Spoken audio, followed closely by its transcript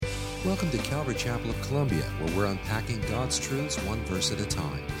Welcome to Calvary Chapel of Columbia, where we're unpacking God's truths one verse at a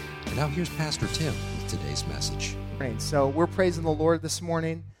time. And now here's Pastor Tim with today's message. So we're praising the Lord this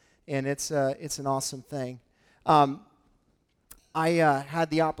morning, and it's an awesome thing. I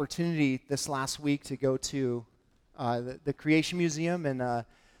had the opportunity this last week to go to the Creation Museum and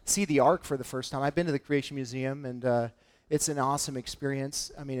see the Ark for the first time. I've been to the Creation Museum, and it's an awesome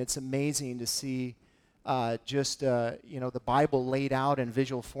experience. I mean, it's amazing to see the Bible laid out in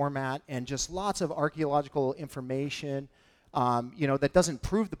visual format, and just lots of archaeological information, that doesn't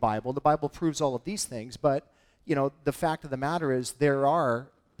prove the Bible. The Bible proves all of these things, but, the fact of the matter is there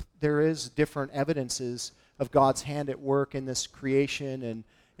is different evidences of God's hand at work in this creation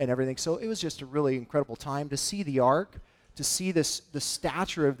and everything. So it was just a really incredible time to see the Ark, to see the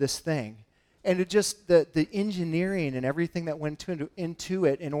stature of this thing, and it just the engineering and everything that went into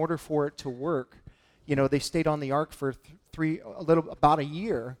it in order for it to work. They stayed on the Ark for about a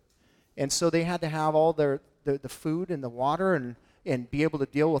year, and so they had to have all the food and the water and be able to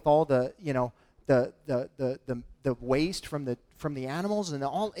deal with all the waste from the animals and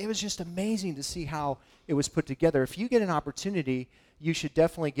all. It was just amazing to see how it was put together. If you get an opportunity, you should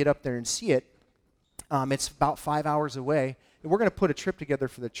definitely get up there and see it. It's about 5 hours away, and we're going to put a trip together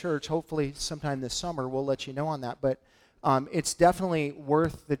for the church. Hopefully, sometime this summer, we'll let you know on that. But it's definitely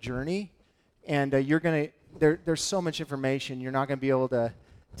worth the journey. And there's so much information, you're not going to be able to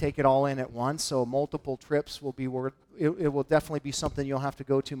take it all in at once. So multiple trips will be worth. It will definitely be something you'll have to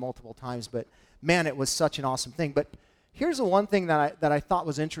go to multiple times. But man, it was such an awesome thing. But here's the one thing that I thought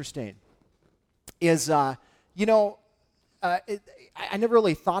was interesting is I never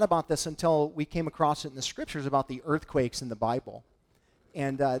really thought about this until we came across it in the scriptures about the earthquakes in the Bible,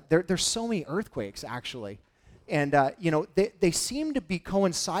 and there's so many earthquakes actually. And, they seem to be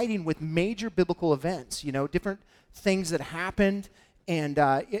coinciding with major biblical events, different things that happened. And,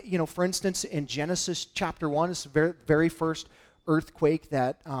 for instance, in Genesis chapter 1, it's the very, very first earthquake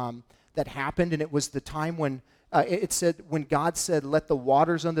that happened. And it was the time when it said, when God said, let the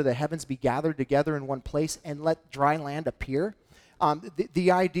waters under the heavens be gathered together in one place and let dry land appear.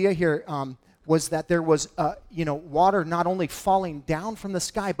 The idea here was that there was, water not only falling down from the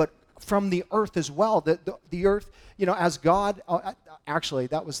sky, but from the earth as well. The earth, as God, actually,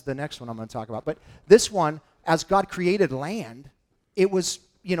 that was the next one I'm going to talk about. But this one, as God created land, it was,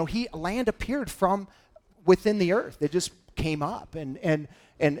 land appeared from within the earth. It just came up. And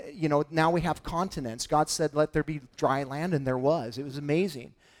now we have continents. God said, let there be dry land, and there was. It was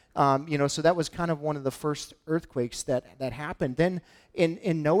amazing. So that was kind of one of the first earthquakes that happened. Then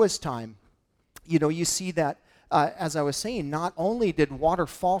in Noah's time, you see that, as I was saying, not only did water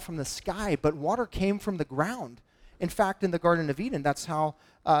fall from the sky, but water came from the ground. In fact, in the Garden of Eden, that's how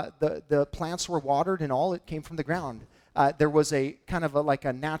the plants were watered and all. It came from the ground. There was a kind of like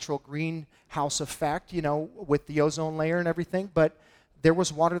a natural greenhouse effect, with the ozone layer and everything, but there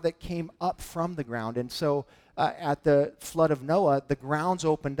was water that came up from the ground. And so at the flood of Noah, the grounds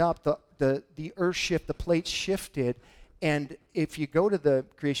opened up, the earth shifted, the plates shifted, and if you go to the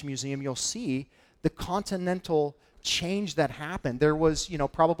Creation Museum, you'll see the continental change that happened. There was,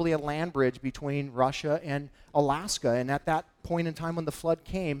 probably a land bridge between Russia and Alaska, and at that point in time when the flood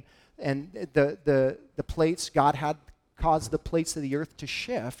came, and the plates, God had caused the plates of the earth to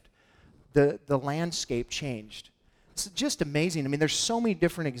shift, the landscape changed. It's just amazing. I mean, there's so many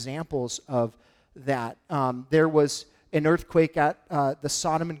different examples of that. There was an earthquake at the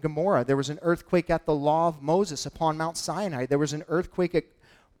Sodom and Gomorrah. There was an earthquake at the Law of Moses upon Mount Sinai. There was an earthquake at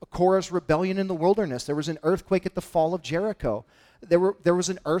Korah's rebellion in the wilderness. There was an earthquake at the fall of Jericho. There was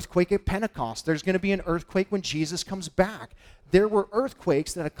an earthquake at Pentecost. There's going to be an earthquake when Jesus comes back. There were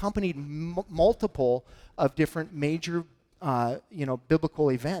earthquakes that accompanied multiple of different major,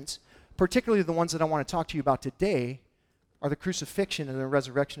 biblical events. Particularly the ones that I want to talk to you about today are the crucifixion and the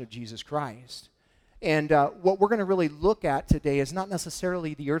resurrection of Jesus Christ. And what we're going to really look at today is not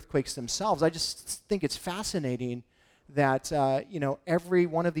necessarily the earthquakes themselves. I just think it's fascinating that, every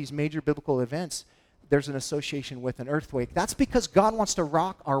one of these major biblical events, there's an association with an earthquake. That's because God wants to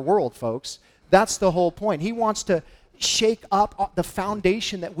rock our world, folks. That's the whole point. He wants to shake up the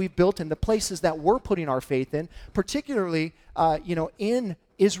foundation that we've built and the places that we're putting our faith in, particularly, in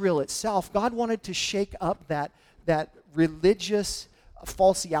Israel itself. God wanted to shake up that religious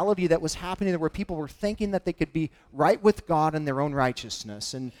falseality that was happening there, where people were thinking that they could be right with God in their own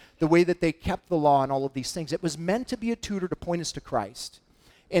righteousness and the way that they kept the law and all of these things. It was meant to be a tutor to point us to Christ.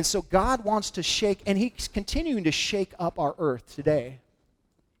 And so God wants to shake, and he's continuing to shake up our earth today.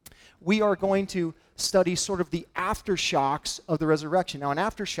 we are going to study sort of the aftershocks of the resurrection. Now, an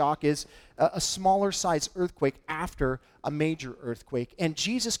aftershock is a smaller size earthquake after a major earthquake. And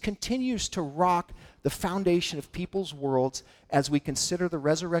Jesus continues to rock the foundation of people's worlds as we consider the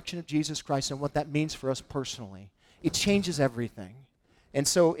resurrection of Jesus Christ and what that means for us personally. It changes everything. And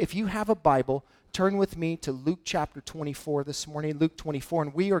so if you have a Bible, turn with me to Luke chapter 24 this morning, Luke 24,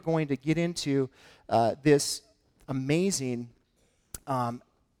 and we are going to get into this amazing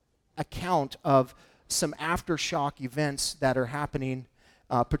account of some aftershock events that are happening,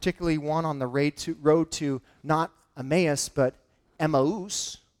 particularly one on the road to not Emmaus, but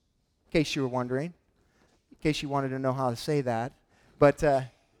Emmaus, in case you were wondering, in case you wanted to know how to say that. But,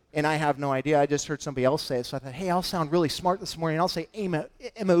 and I have no idea. I just heard somebody else say it, so I thought, hey, I'll sound really smart this morning. I'll say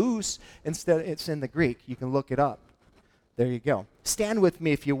Emmaus instead. It's in the Greek. You can look it up. There you go. Stand with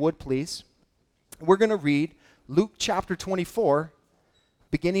me if you would, please. We're going to read Luke chapter 24,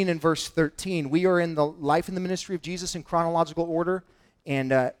 beginning in verse 13. We are in the life and the ministry of Jesus in chronological order,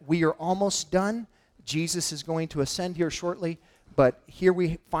 and we are almost done. Jesus is going to ascend here shortly, but here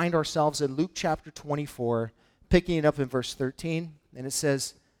we find ourselves in Luke chapter 24, picking it up in verse 13, and it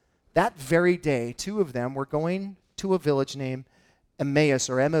says, that very day, two of them were going to a village named Emmaus,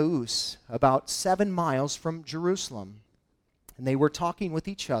 or Emmaus, about 7 miles from Jerusalem. And they were talking with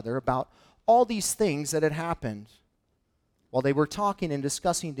each other about all these things that had happened. While they were talking and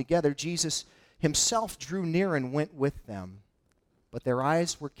discussing together, Jesus himself drew near and went with them. But their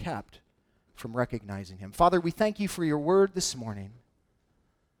eyes were kept from recognizing him. Father, we thank you for your word this morning.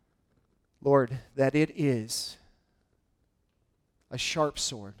 Lord, that it is a sharp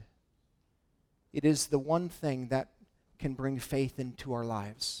sword. It is the one thing that can bring faith into our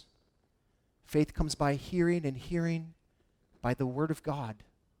lives. Faith comes by hearing, and hearing by the word of God.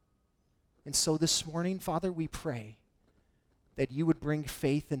 And so this morning, Father, we pray that you would bring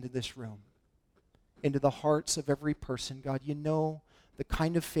faith into this room, into the hearts of every person. God, you know the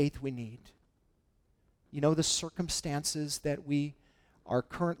kind of faith we need. You know the circumstances that we are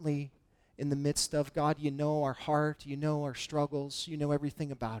currently in the midst of. God, you know our heart, you know our struggles, you know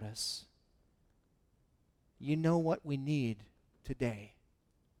everything about us. You know what we need today.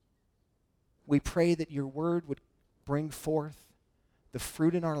 We pray that your word would bring forth the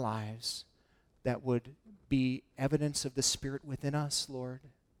fruit in our lives that would be evidence of the Spirit within us, Lord.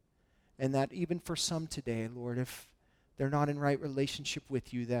 And that even for some today, Lord, if they're not in right relationship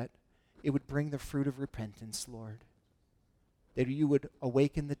with you, that it would bring the fruit of repentance, Lord. That you would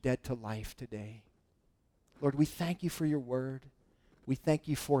awaken the dead to life today. Lord, we thank you for your word. We thank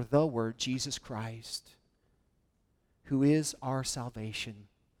you for the word, Jesus Christ, who is our salvation.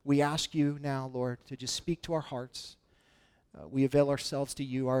 We ask you now, Lord, to just speak to our hearts. We avail ourselves to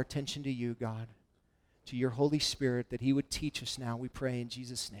you, our attention to you, God, to your Holy Spirit, that he would teach us now, we pray in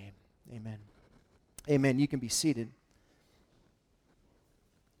Jesus' name. Amen. Amen. You can be seated.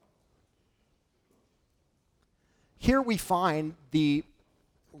 Here we find the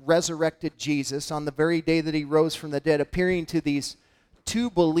resurrected Jesus on the very day that he rose from the dead, appearing to these two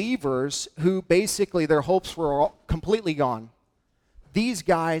believers who basically their hopes were all completely gone. These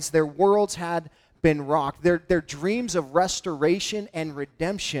guys, their worlds had been rocked. Their dreams of restoration and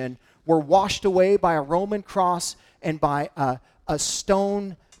redemption were washed away by a Roman cross and by a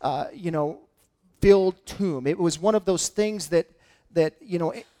stone, filled tomb. It was one of those things that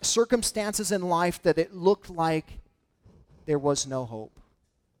circumstances in life that it looked like there was no hope.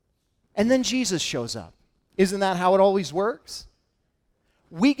 And then Jesus shows up. Isn't that how it always works?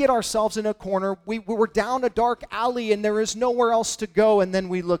 We get ourselves in a corner. We're down a dark alley and there is nowhere else to go. And then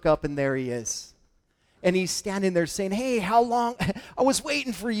we look up and there he is. And he's standing there saying, hey, how long? I was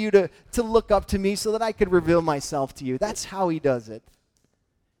waiting for you to look up to me so that I could reveal myself to you. That's how he does it.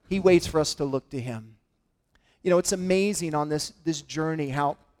 He waits for us to look to him. You know, it's amazing on this journey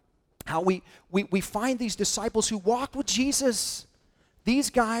how we find these disciples who walked with Jesus. These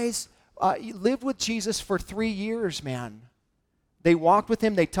guys lived with Jesus for 3 years, man. They walked with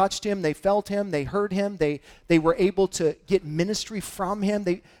him, they touched him, they felt him, they heard him, they were able to get ministry from him.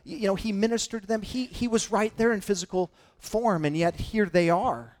 He ministered to them. He was right there in physical form, and yet here they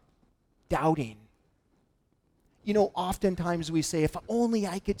are, doubting. You know, oftentimes we say, if only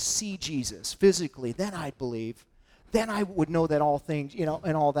I could see Jesus physically, then I'd believe. Then I would know that all things,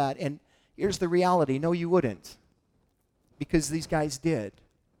 and all that. And here's the reality. No, you wouldn't. Because these guys did.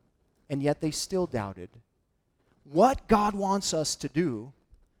 And yet they still doubted. What God wants us to do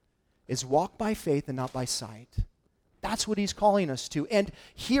is walk by faith and not by sight. That's what he's calling us to. And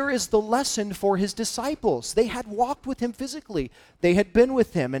here is the lesson for his disciples. They had walked with him physically. They had been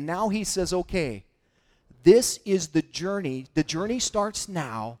with him. And now he says, okay, this is the journey. The journey starts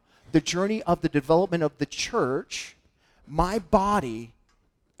now. the journey of the development of the church, my body,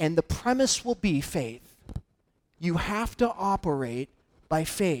 and the premise will be faith. You have to operate by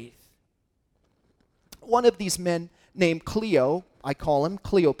faith. One of these men named Cleo, I call him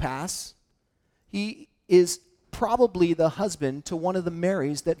Cleopas, he is probably the husband to one of the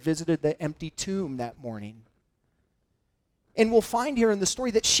Marys that visited the empty tomb that morning. And we'll find here in the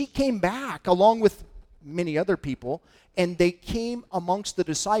story that she came back along with many other people, and they came amongst the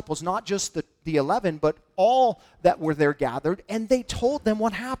disciples, not just the 11, but all that were there gathered, and they told them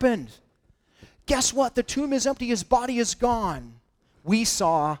what happened. Guess what? The tomb is empty. His body is gone. We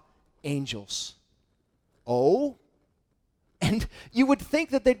saw angels. Oh? And you would think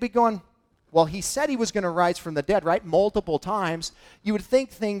that they'd be going, well, he said he was going to rise from the dead, right? Multiple times. You would think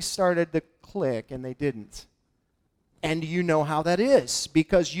things started to click, and they didn't. And you know how that is,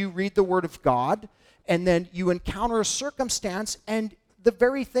 because you read the Word of God, and then you encounter a circumstance, and the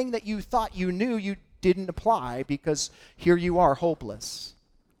very thing that you thought you knew, you didn't apply, because here you are, hopeless.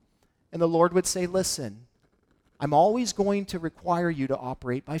 And the Lord would say, listen, I'm always going to require you to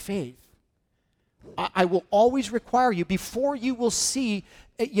operate by faith. I will always require you, before you will see,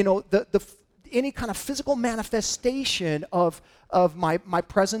 any kind of physical manifestation of my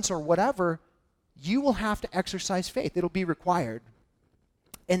presence or whatever, you will have to exercise faith. It'll be required.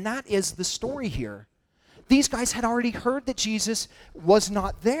 And that is the story here. These guys had already heard that Jesus was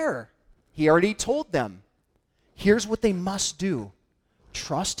not there. He already told them. Here's what they must do.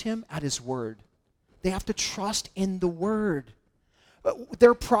 Trust him at his word. They have to trust in the word.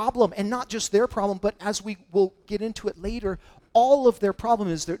 Their problem, and not just their problem, but as we will get into it later, all of their problem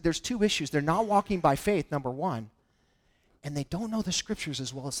is there's two issues. They're not walking by faith, number one, and they don't know the scriptures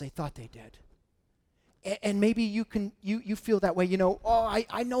as well as they thought they did. And maybe you feel that way,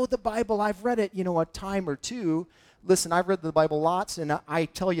 I know the Bible, I've read it, a time or two. Listen, I've read the Bible lots, and I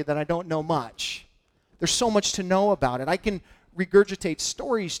tell you that I don't know much. There's so much to know about it. I can regurgitate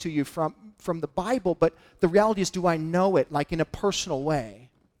stories to you from the Bible, but the reality is, do I know it like in a personal way?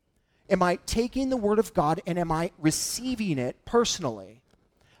 Am I taking the Word of God and am I receiving it personally?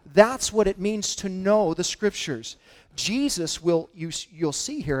 That's what it means to know the Scriptures. Jesus you'll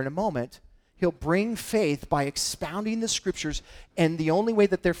see here in a moment, he'll bring faith by expounding the Scriptures, and the only way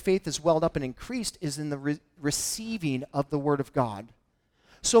that their faith is welled up and increased is in the receiving of the Word of God.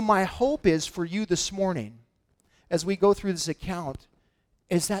 So my hope is for you this morning, as we go through this account,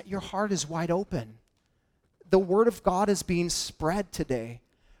 is that your heart is wide open. The Word of God is being spread today.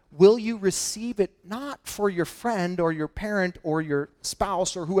 Will you receive it not for your friend or your parent or your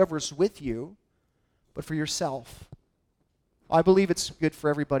spouse or whoever's with you, but for yourself? I believe it's good for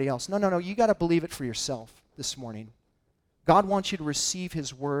everybody else. No. You got to believe it for yourself this morning. God wants you to receive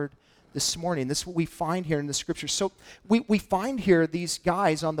his word this morning. This is what we find here in the scriptures. So we find here these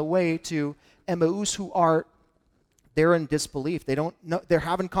guys on the way to Emmaus who are, they're in disbelief. They don't know, they're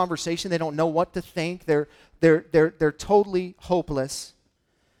having conversation. They don't know what to think. They're totally hopeless.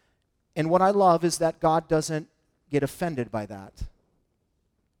 And what I love is that God doesn't get offended by that.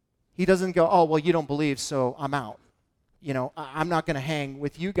 He doesn't go, oh, well, you don't believe, so I'm out. I'm not going to hang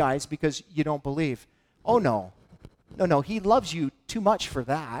with you guys because you don't believe. Oh, no. No, he loves you too much for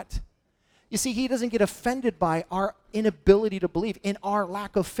that. You see, he doesn't get offended by our inability to believe, in our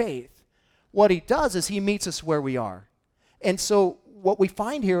lack of faith. What he does is he meets us where we are. And so what we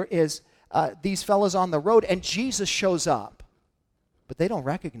find here is these fellows on the road, and Jesus shows up, but they don't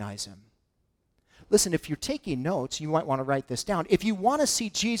recognize him. Listen, if you're taking notes, you might want to write this down. If you want to see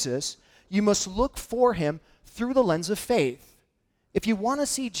Jesus, you must look for him through the lens of faith. If you want to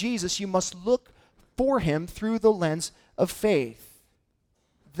see Jesus, you must look for him through the lens of faith.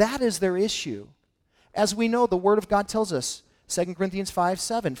 That is their issue. As we know, the Word of God tells us, 2 Corinthians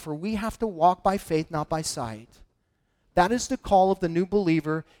 5:7, for we have to walk by faith, not by sight. That is the call of the new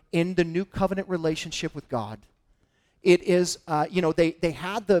believer in the new covenant relationship with God. It is, they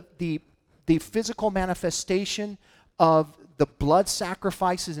had the physical manifestation of the blood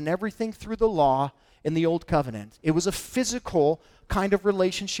sacrifices and everything through the law in the old covenant. It was a physical kind of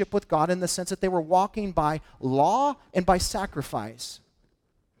relationship with God in the sense that they were walking by law and by sacrifice.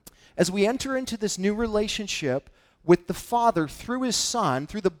 As we enter into this new relationship with the Father through his Son,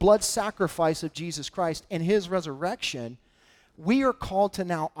 through the blood sacrifice of Jesus Christ and his resurrection, we are called to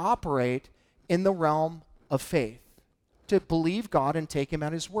now operate in the realm of faith, to believe God and take him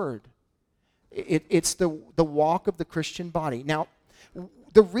at his word. It's the walk of the Christian body. Now,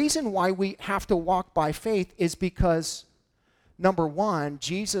 the reason why we have to walk by faith is because, number one,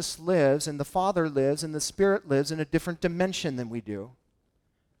 Jesus lives and the Father lives and the Spirit lives in a different dimension than we do.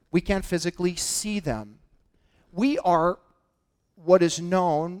 We can't physically see them. We are what is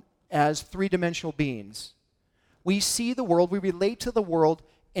known as three-dimensional beings. We see the world, we relate to the world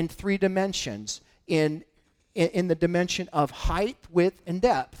in three dimensions, in the dimension of height, width, and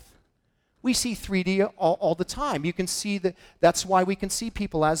depth. We see 3D all the time. You can see that's why we can see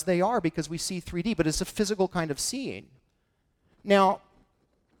people as they are, because we see 3D, but it's a physical kind of seeing. Now,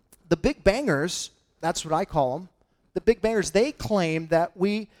 the Big Bangers, that's what I call them, the Big Bangers, they claim that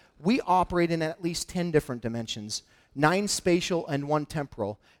we operate in at least 10 different dimensions, 9 spatial and 1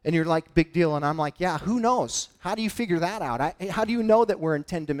 temporal. And you're like, big deal. And I'm like, yeah, who knows? How do you figure that out? How do you know that we're in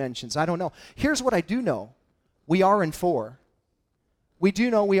 10 dimensions? I don't know. Here's what I do know. We are in 4. We do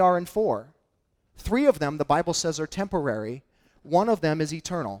know we are in 4. 3 of them, the Bible says, are temporary. 1 of them is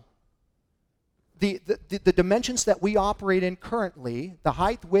eternal. The dimensions that we operate in currently, the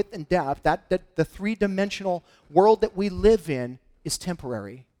height, width, and depth, that the three-dimensional world that we live in is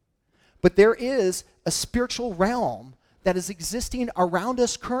temporary. But there is a spiritual realm that is existing around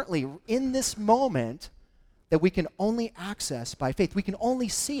us currently in this moment that we can only access by faith. We can only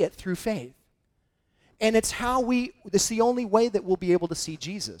see it through faith. And it's the only way that we'll be able to see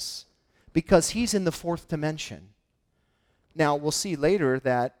Jesus, because he's in the 4th dimension. Now, we'll see later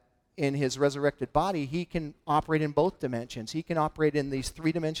that in his resurrected body, he can operate in both dimensions. He can operate in these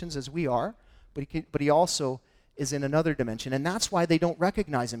 3 dimensions as we are, but he also is in another dimension. And that's why they don't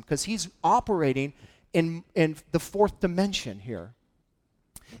recognize him, because he's operating in the 4th dimension here.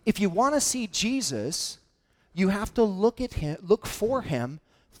 If you want to see Jesus, you have to look for him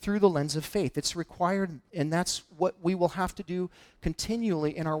through the lens of faith. It's required, and that's what we will have to do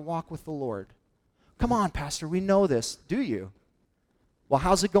continually in our walk with the Lord. Come on, Pastor, we know this. Do you? Well,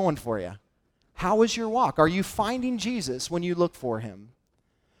 how's it going for you? How is your walk? Are you finding Jesus when you look for him?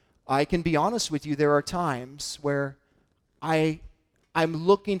 I can be honest with you, there are times where I'm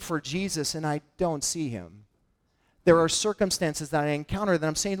looking for Jesus and I don't see him. There are circumstances that I encounter that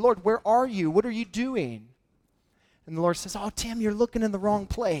I'm saying, Lord, where are you? What are you doing? And the Lord says, oh, Tim, you're looking in the wrong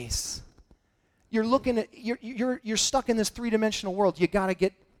place. You're stuck in this 3-dimensional world. You got to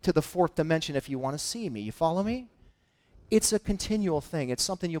get to the 4th dimension if you want to see me. You follow me? It's a continual thing. It's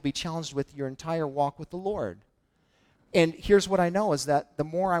something you'll be challenged with your entire walk with the Lord. And here's what I know is that the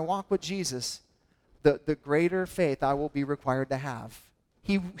more I walk with Jesus, the greater faith I will be required to have.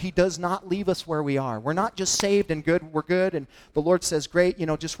 He does not leave us where we are. We're not just saved and good, we're good, and the Lord says, great,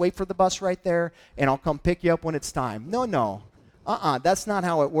 just wait for the bus right there, and I'll come pick you up when it's time. No. That's not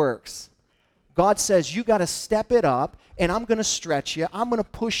how it works. God says, you got to step it up, and I'm going to stretch you. I'm going to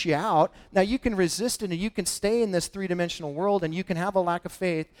push you out. Now, you can resist it, and you can stay in this 3-dimensional world, and you can have a lack of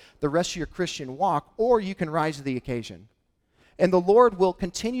faith the rest of your Christian walk, or you can rise to the occasion. And the Lord will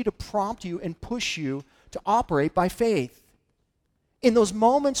continue to prompt you and push you to operate by faith. In those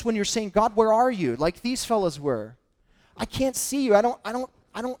moments when you're saying, God, where are you? Like these fellas were. I can't see you. I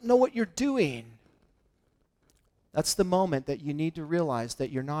don't know what you're doing. That's the moment that you need to realize that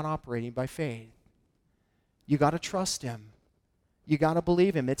you're not operating by faith. You got to trust him. You got to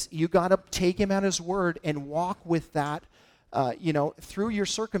believe him. You got to take him at his word and walk with that, through your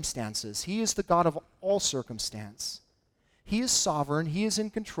circumstances. He is the God of all circumstance. He is sovereign. He is in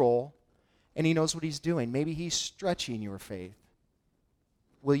control, and he knows what he's doing. Maybe he's stretching your faith.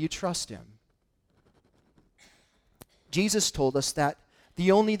 Will you trust him? Jesus told us that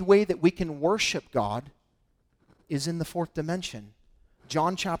the only way that we can worship God is in the 4th dimension.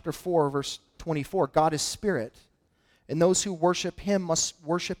 John chapter 4, verse 24, God is spirit, and those who worship him must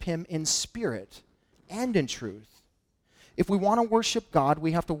worship him in spirit and in truth. If we want to worship God,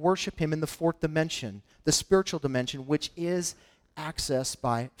 we have to worship him in the 4th dimension, the spiritual dimension, which is accessed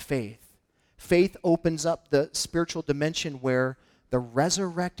by faith. Faith opens up the spiritual dimension where the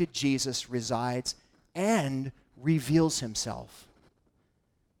resurrected Jesus resides and reveals himself.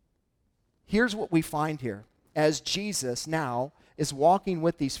 Here's what we find here. As Jesus now is walking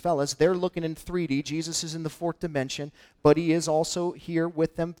with these fellas, they're looking in 3D. Jesus is in the 4th dimension, but he is also here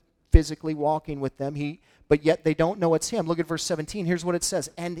with them, physically walking with them. But yet they don't know it's him. Look at verse 17. Here's what it says.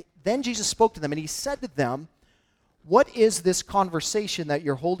 And then Jesus spoke to them, and he said to them, what is this conversation that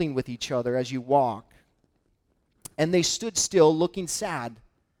you're holding with each other as you walk? And they stood still, looking sad.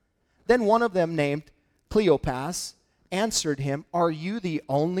 Then one of them, named Cleopas, answered him, are you the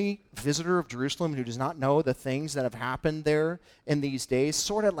only visitor of Jerusalem who does not know the things that have happened there in these days?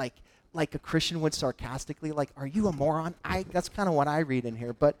 Sort of like a Christian would sarcastically, like, are you a moron? That's kind of what I read in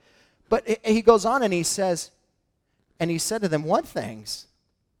here. But he goes on and he says, and he said to them, what things?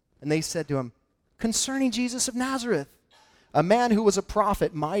 And they said to him, concerning Jesus of Nazareth, a man who was a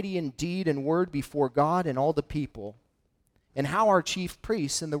prophet, mighty in deed and word before God and all the people, and how our chief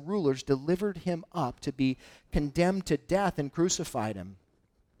priests and the rulers delivered him up to be condemned to death and crucified him.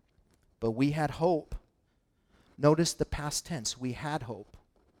 but we had hope. Notice the past tense. We had hope.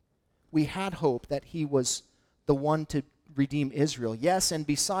 We had hope that he was the one to redeem Israel. Yes, and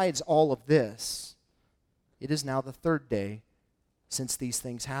besides all of this, it is now the third day since these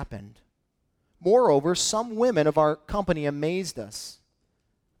things happened. Moreover, some women of our company amazed us.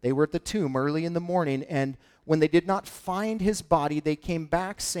 They were at the tomb early in the morning, and when they did not find his body, they came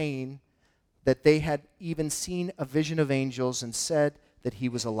back saying that they had even seen a vision of angels and said that he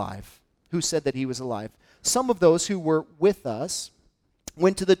was alive. Who said that he was alive? Some of those who were with us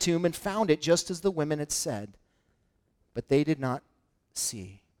went to the tomb and found it just as the women had said, but they did not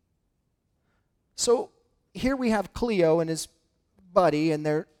see. So here we have Cleo and his buddy, and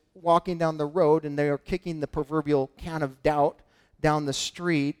they're walking down the road, and they are kicking the proverbial can of doubt down the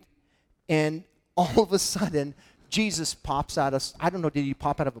street, and all of a sudden, Jesus pops out of, I don't know, did he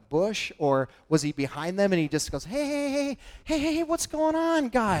pop out of a bush, or was he behind them, and he just goes, hey, what's going on,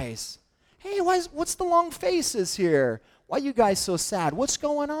 guys? Hey, what's the long faces here? Why are you guys so sad? What's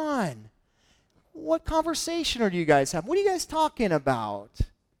going on? What conversation are you guys having? What are you guys talking about?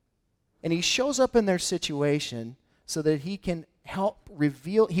 And he shows up in their situation so that he can help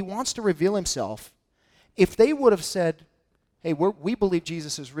reveal, he wants to reveal himself. If they would have said, hey, we believe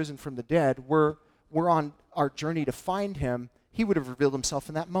Jesus is risen from the dead, we're on our journey to find him, he would have revealed himself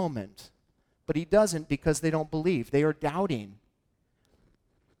in that moment. But he doesn't, because they don't believe. They are doubting.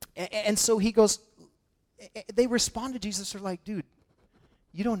 And so he goes, they respond to Jesus. They're like, dude,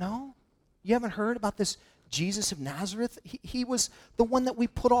 you don't know? You haven't heard about this Jesus of Nazareth? He was the one that we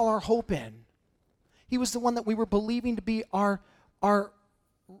put all our hope in. He was the one that we were believing to be our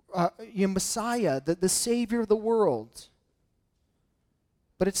Messiah, the Savior of the world.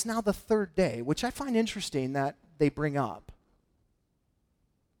 But it's now the third day, which I find interesting that they bring up.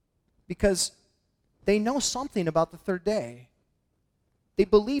 Because they know something about the third day. They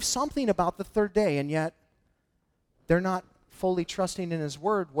believe something about the third day, and yet they're not fully trusting in his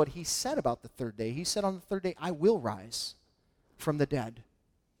word what he said about the third day. He said on the third day, I will rise from the dead.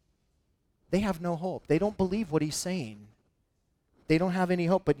 They have no hope. They don't believe what he's saying. They don't have any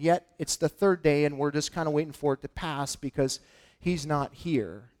hope, but yet it's the third day, and we're just kind of waiting for it to pass because he's not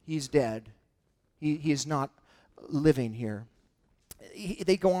here. He's dead. He is not living here.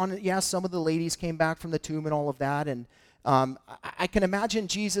 They go on, some of the ladies came back from the tomb and all of that, and I can imagine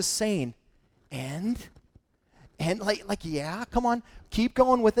Jesus saying, and like, yeah, come on, keep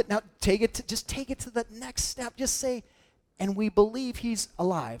going with it. Now take it to the next step. Just say, and we believe he's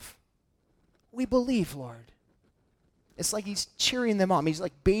alive. We believe, Lord. It's like he's cheering them on. He's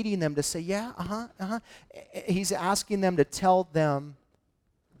like baiting them to say, yeah, He's asking them to tell him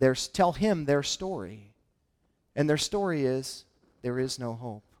their story. And their story is, there is no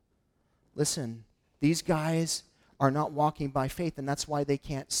hope. Listen, these guys are not walking by faith, and that's why they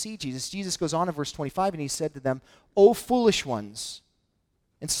can't see Jesus. Jesus goes on in verse 25, and he said to them, O foolish ones,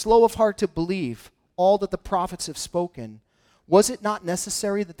 and slow of heart to believe all that the prophets have spoken. Was it not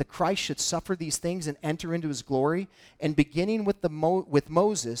necessary that the Christ should suffer these things and enter into his glory? And beginning with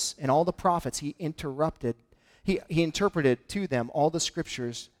Moses and all the prophets, he interpreted to them all the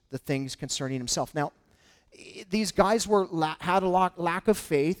scriptures, the things concerning himself. Now, these guys had a lack of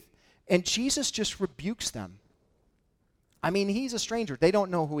faith, and Jesus just rebukes them. I mean, he's a stranger. They don't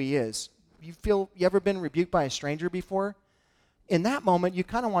know who he is. You ever been rebuked by a stranger before? In that moment, you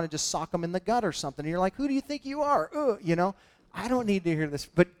kind of want to just sock them in the gut or something. And you're like, who do you think you are? I don't need to hear this.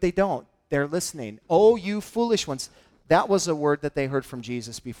 But they don't. They're listening. Oh, you foolish ones. That was a word that they heard from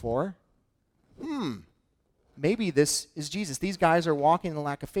Jesus before. Maybe this is Jesus. These guys are walking in a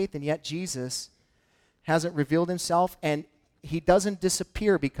lack of faith, and yet Jesus hasn't revealed himself, and he doesn't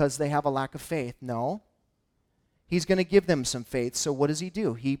disappear because they have a lack of faith. No. He's going to give them some faith. So what does he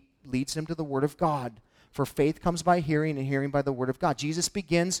do? He leads them to the Word of God. For faith comes by hearing, and hearing by the Word of God. Jesus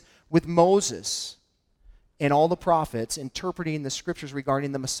begins with Moses and all the prophets interpreting the scriptures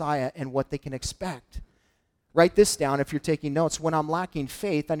regarding the Messiah and what they can expect. Write this down if you're taking notes. When I'm lacking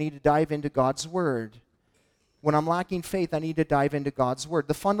faith, I need to dive into God's Word. When I'm lacking faith, I need to dive into God's Word.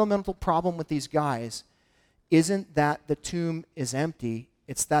 The fundamental problem with these guys isn't that the tomb is empty.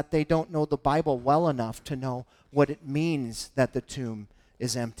 It's that they don't know the Bible well enough to know what it means that the tomb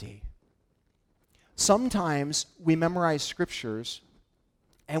is empty. Sometimes we memorize scriptures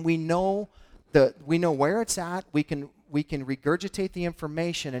and we know where it's at, we can regurgitate the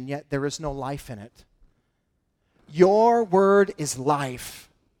information, and yet there is no life in it. Your word is life.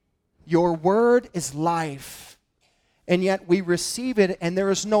 Your word is life. And yet we receive it and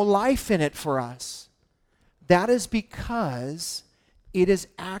there is no life in it for us. That is because it is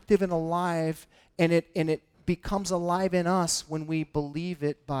active and alive, and it becomes alive in us when we believe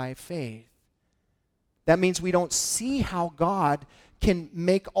it by faith. That means we don't see how God can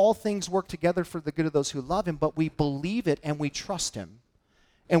make all things work together for the good of those who love him, but we believe it and we trust him.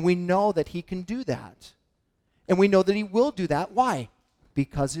 And we know that he can do that. And we know that he will do that. Why?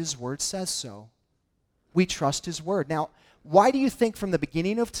 Because his word says so. We trust his word. Now, why do you think from the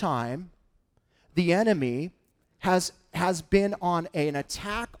beginning of time the enemy has been on an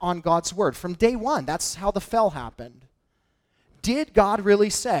attack on God's word? From day one, that's how the fall happened. Did God really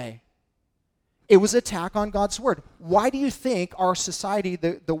say? It was attack on God's word. Why do you think our society,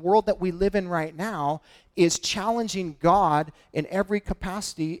 the world that we live in right now, is challenging God in every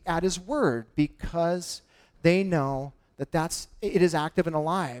capacity at his word? Because they know that it is active and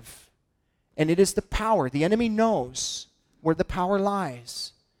alive. And it is the power. The enemy knows where the power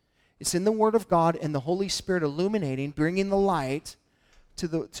lies. It's in the word of God and the Holy Spirit illuminating, bringing the light to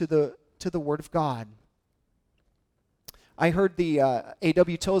the word of God. I heard the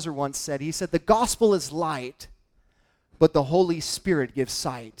A.W. Tozer once said, he said, the gospel is light, but the Holy Spirit gives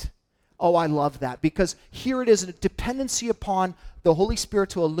sight. Oh, I love that, because here it is a dependency upon the Holy Spirit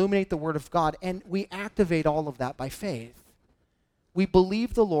to illuminate the word of God, and we activate all of that by faith. We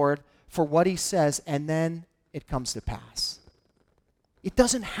believe the Lord for what he says, and then it comes to pass. It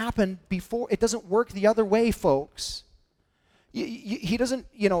doesn't happen before. It doesn't work the other way, folks. He doesn't,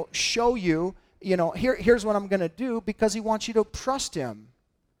 show you, here's what I'm going to do, because he wants you to trust him.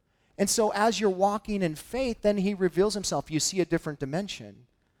 And so as you're walking in faith, then he reveals himself. You see a different dimension.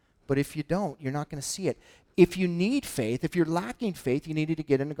 But if you don't, you're not going to see it. If you need faith, if you're lacking faith, you need to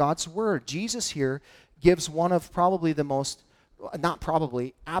get into God's word. Jesus here gives one of probably the most, not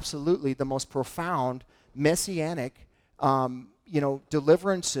probably, absolutely the most profound messianic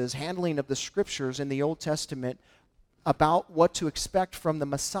deliverances, handling of the scriptures in the Old Testament about what to expect from the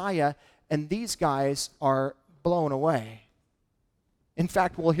Messiah, and these guys are blown away. In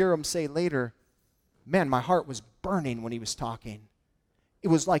fact, we'll hear him say later, man, my heart was burning when he was talking. It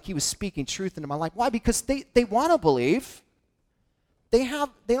was like he was speaking truth into my life. Why? Because they want to believe. They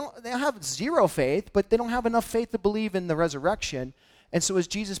don't have zero faith, but they don't have enough faith to believe in the resurrection. And so as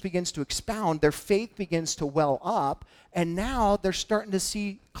Jesus begins to expound, their faith begins to well up, and now they're starting to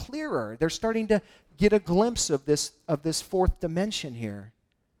see clearer. They're starting to get a glimpse of this fourth dimension here.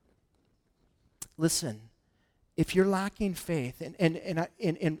 Listen, if you're lacking faith in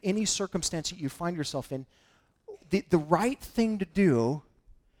any circumstance that you find yourself in, the right thing to do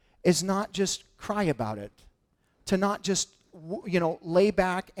is not just cry about it, to not just lay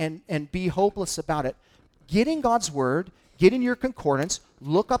back and be hopeless about it. Get in God's word, get in your concordance,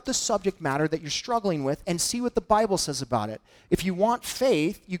 look up the subject matter that you're struggling with, and see what the Bible says about it. If you want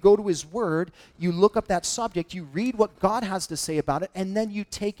faith, you go to his word, you look up that subject, you read what God has to say about it, and then you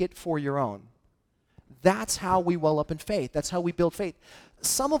take it for your own. That's how we well up in faith. That's how we build faith.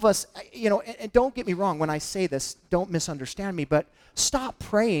 Some of us, and don't get me wrong when I say this, don't misunderstand me, but stop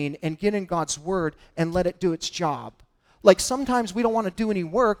praying and get in God's word and let it do its job. Like sometimes we don't want to do any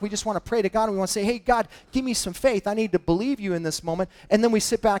work. We just want to pray to God and we want to say, hey, God, give me some faith. I need to believe you in this moment. And then we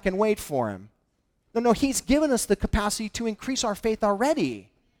sit back and wait for him. No, he's given us the capacity to increase our faith already.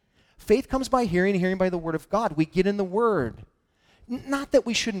 Faith comes by hearing, and hearing by the word of God. We get in the word. Not that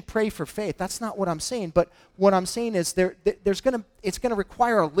we shouldn't pray for faith. That's not what I'm saying. But what I'm saying is it's going to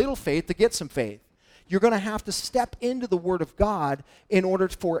require a little faith to get some faith. You're going to have to step into the word of God in order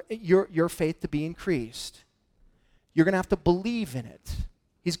for your faith to be increased. You're going to have to believe in it.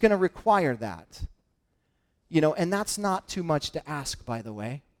 He's going to require that. And that's not too much to ask, by the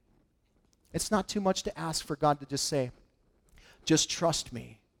way. It's not too much to ask for God to just say, just trust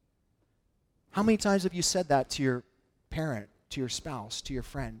me. How many times have you said that to your parent, to your spouse, to your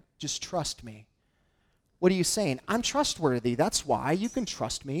friend? Just trust me. What are you saying? I'm trustworthy. That's why you can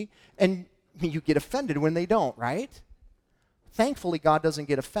trust me. And you get offended when they don't, right? Thankfully, God doesn't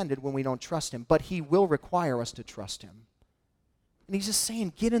get offended when we don't trust him, but he will require us to trust him. And he's just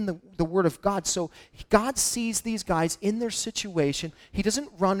saying, get in the word of God. So God sees these guys in their situation. He doesn't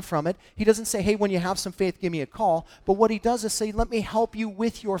run from it. He doesn't say, hey, when you have some faith, give me a call. But what he does is say, let me help you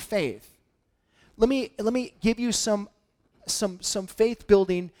with your faith. Let me give you some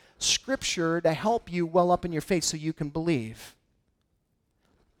faith-building scripture to help you well up in your faith so you can believe.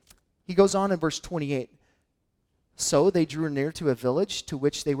 He goes on in verse 28. So they drew near to a village to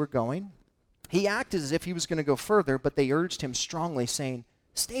which they were going. He acted as if he was going to go further, but they urged him strongly, saying,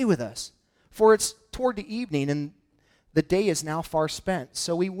 stay with us, for it's toward the evening, and the day is now far spent.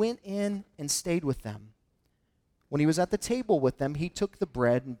 So he went in and stayed with them. When he was at the table with them, he took the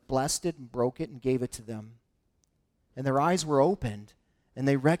bread and blessed it and broke it and gave it to them. And their eyes were opened, and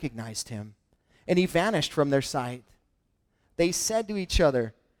they recognized him. and he vanished from their sight. They said to each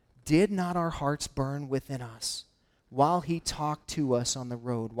other, "Did not our hearts burn within us while he talked to us on the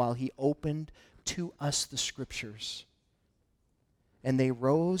road, while he opened to us the Scriptures?" And they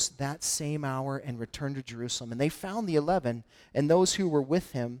rose that same hour and returned to Jerusalem. And they found the 11 and those who were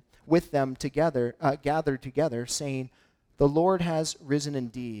with them together, gathered together, saying, "The Lord has risen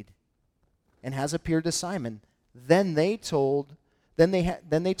indeed, and has appeared to Simon." Then they told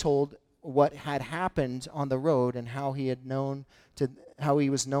what had happened on the road and how he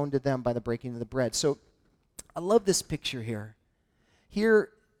was known to them by the breaking of the bread. So I love this picture here. Here,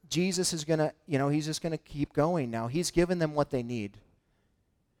 Jesus is gonna, he's just gonna keep going now. He's given them what they need.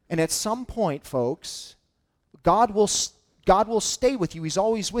 And at some point, folks, God will stay with you. He's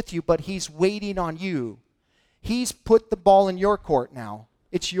always with you, but he's waiting on you. He's put the ball in your court now.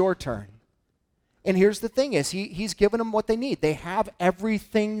 It's your turn. And here's the thing is, he's given them what they need. They have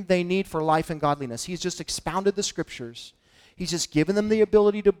everything they need for life and godliness. He's just expounded the Scriptures. He's just given them the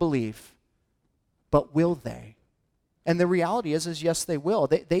ability to believe. But will they? And the reality is yes, they will.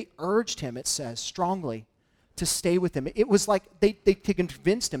 They urged him, it says, strongly to stay with him. It was like they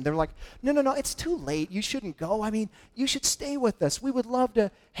convinced him. They were like, no, it's too late. You shouldn't go. I mean, you should stay with us. We would love to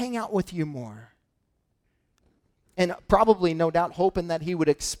hang out with you more. And probably, no doubt, hoping that he would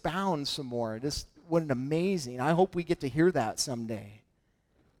expound some more. Just what an amazing. I hope we get to hear that someday.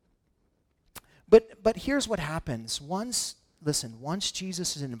 But here's what happens. Once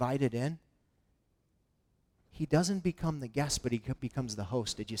Jesus is invited in, he doesn't become the guest, but he becomes the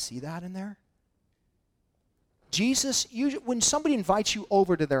host. Did you see that in there? Jesus, when somebody invites you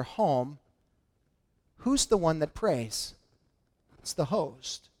over to their home, who's the one that prays? It's the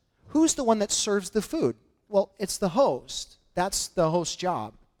host. Who's the one that serves the food? Well, it's the host. That's the host's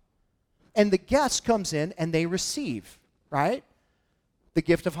job. And the guest comes in and they receive, right? The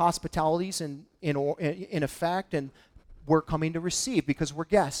gift of hospitality is in effect, and we're coming to receive because we're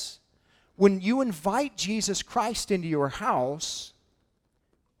guests. When you invite Jesus Christ into your house,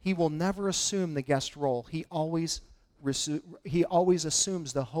 he will never assume the guest role. He always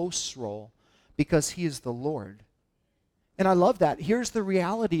assumes the host's role because he is the Lord. And I love that. Here's the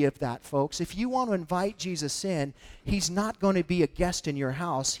reality of that, folks. If you want to invite Jesus in, he's not going to be a guest in your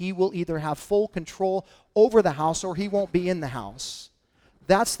house. He will either have full control over the house or he won't be in the house.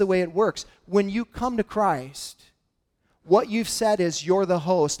 That's the way it works. When you come to Christ, what you've said is, you're the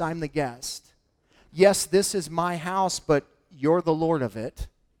host, I'm the guest. Yes, this is my house, but you're the Lord of it.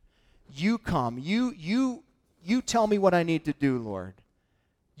 You come. You tell me what I need to do, Lord.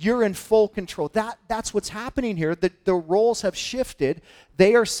 You're in full control. That's what's happening here. The roles have shifted.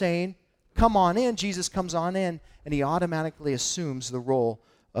 They are saying, come on in. Jesus comes on in, and he automatically assumes the role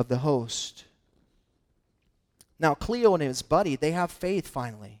of the host. Now, Cleo and his buddy, they have faith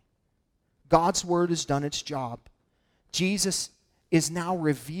finally. God's word has done its job. Jesus is now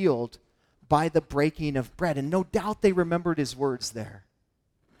revealed by the breaking of bread. And no doubt they remembered his words there.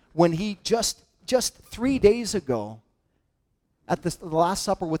 When he just 3 days ago, at the Last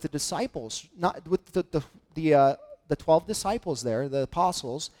Supper with the disciples, not with the 12 disciples there, the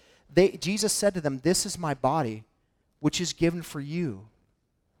apostles, Jesus said to them, "This is my body, which is given for you.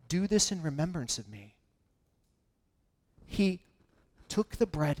 Do this in remembrance of me." He took the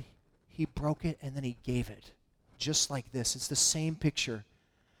bread, he broke it, and then he gave it. Just like this. It's the same picture.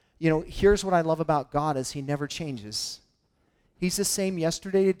 Here's what I love about God is he never changes. He's the same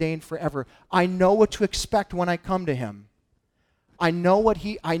yesterday, today, and forever. I know what to expect when I come to him. I know what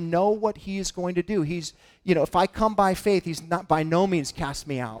he is going to do. If I come by faith, he's not by no means cast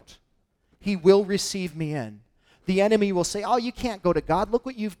me out. He will receive me in. The enemy will say, "Oh, you can't go to God. Look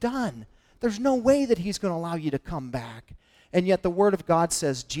what you've done." There's no way that he's going to allow you to come back. And yet the word of God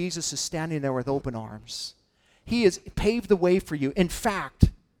says Jesus is standing there with open arms. He has paved the way for you. In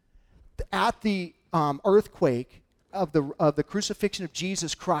fact, at the earthquake of the crucifixion of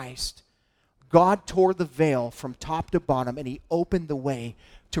Jesus Christ, God tore the veil from top to bottom, and he opened the way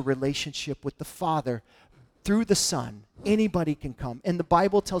to relationship with the Father through the Son. Anybody can come. And the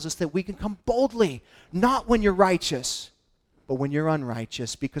Bible tells us that we can come boldly, not when you're righteous, but when you're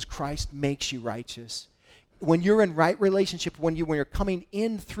unrighteous, because Christ makes you righteous. When you're in right relationship, when you're coming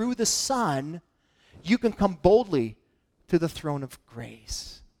in through the Son, you can come boldly to the throne of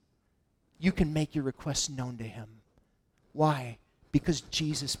grace. You can make your requests known to him. Why? Because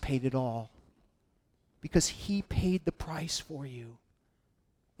Jesus paid it all. Because he paid the price for you.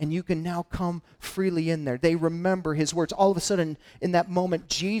 And you can now come freely in there. They remember his words. All of a sudden, in that moment,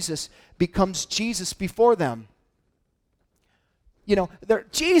 Jesus becomes Jesus before them. They're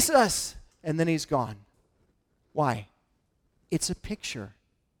Jesus! And then he's gone. Why? It's a picture.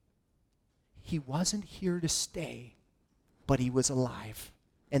 He wasn't here to stay, but he was alive.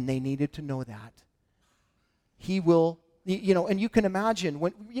 And they needed to know that. He will, and you can imagine,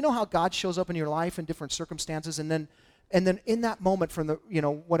 when you know how God shows up in your life in different circumstances, and then in that moment from the,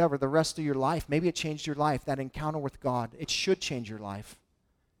 the rest of your life, maybe it changed your life, that encounter with God. It should change your life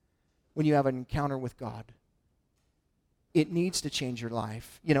when you have an encounter with God. It needs to change your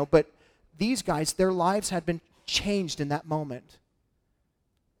life, but these guys, their lives had been changed in that moment.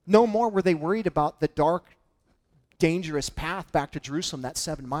 No more were they worried about the dark, dangerous path back to Jerusalem, that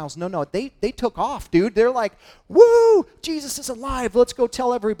 7 miles. No, they took off, dude. They're like, woo, Jesus is alive. Let's go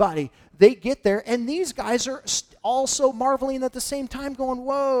tell everybody. They get there, and these guys are also marveling at the same time, going,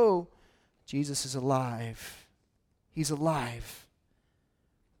 whoa, Jesus is alive. He's alive.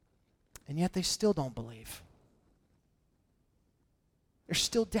 And yet they still don't believe. There's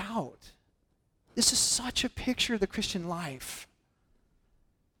still doubt. This is such a picture of the Christian life.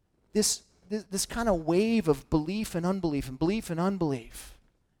 This kind of wave of belief and unbelief and belief and unbelief.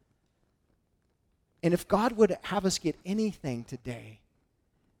 And if God would have us get anything today,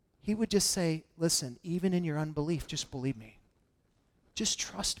 he would just say, listen, even in your unbelief, just believe me. Just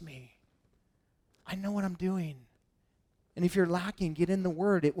trust me. I know what I'm doing. And if you're lacking, get in the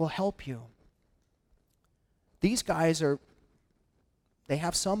Word. It will help you. These guys they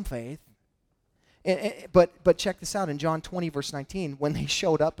have some faith. But check this out. In John 20, verse 19, when they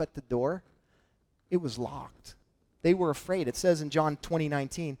showed up at the door, it was locked. They were afraid. It says in John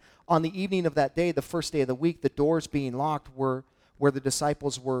 20:19, on the evening of that day, the first day of the week, the doors being locked were where the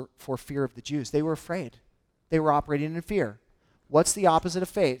disciples were for fear of the Jews. They were afraid. They were operating in fear. What's the opposite of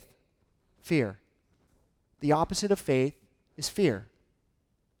faith? Fear. The opposite of faith is fear.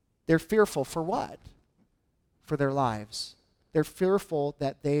 They're fearful for what? For their lives. They're fearful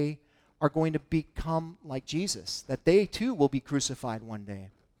that they are going to become like Jesus, that they too will be crucified one day.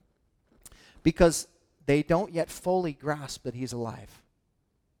 Because they don't yet fully grasp that he's alive.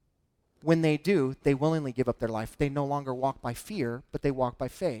 When they do, they willingly give up their life. They no longer walk by fear, but they walk by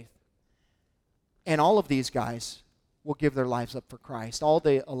faith. And all of these guys will give their lives up for Christ. All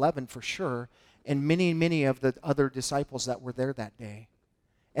the 11 for sure, and many, many of the other disciples that were there that day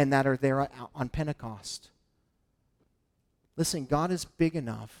and that are there on Pentecost. Listen, God is big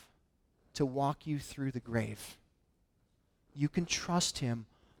enough to walk you through the grave. You can trust him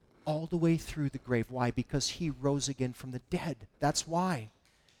all the way through the grave. Why? Because he rose again from the dead. That's why.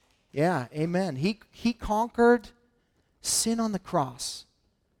 Yeah, amen. He conquered sin on the cross,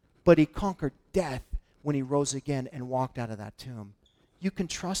 but he conquered death when he rose again and walked out of that tomb. You can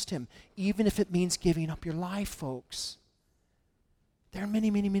trust him, even if it means giving up your life, folks. There are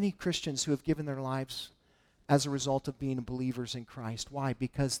many, many, many Christians who have given their lives as a result of being believers in Christ. Why?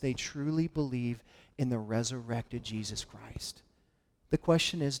 Because they truly believe in the resurrected Jesus Christ. The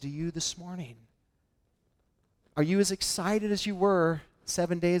question is, do you this morning? Are you as excited as you were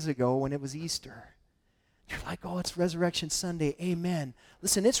 7 days ago when it was Easter? You're like, oh, it's Resurrection Sunday. Amen.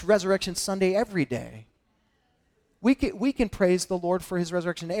 Listen, it's Resurrection Sunday every day. We can praise the Lord for his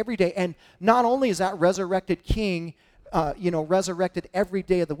resurrection every day. And not only is that resurrected King resurrected every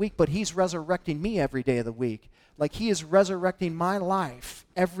day of the week, but he's resurrecting me every day of the week. Like he is resurrecting my life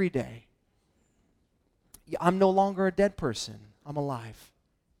every day. I'm no longer a dead person. I'm alive.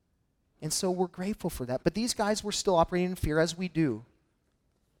 And so we're grateful for that. But these guys were still operating in fear, as we do.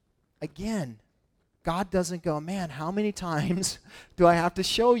 Again, God doesn't go, man, how many times do I have to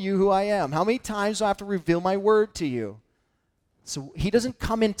show you who I am? How many times do I have to reveal my word to you? So he doesn't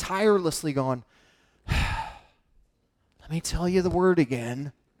come in tirelessly going, let me tell you the word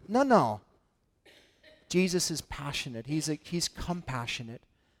again. No. Jesus is passionate. He's compassionate.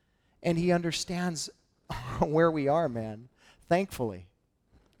 And he understands where we are, man, thankfully.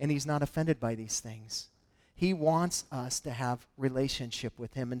 And he's not offended by these things. He wants us to have relationship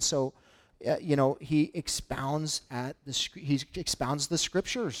with him. And so, he expounds the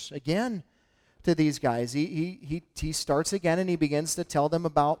scriptures again to these guys. He starts again and he begins to tell them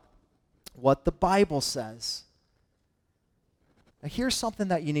about what the Bible says. Now, here's something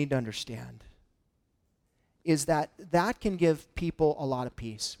that you need to understand, is that can give people a lot of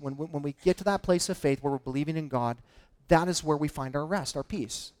peace. When we get to that place of faith where we're believing in God, that is where we find our rest, our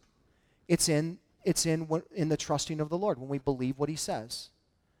peace. It's in the trusting of the Lord, when we believe what he says.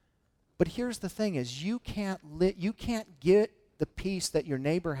 But here's the thing is, you can't get the peace that your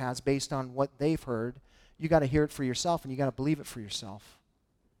neighbor has based on what they've heard. You got to hear it for yourself, and you got to believe it for yourself.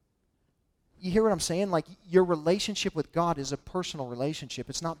 You hear what I'm saying? Like, your relationship with God is a personal relationship.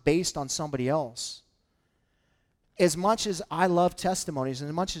 It's not based on somebody else. As much as I love testimonies, and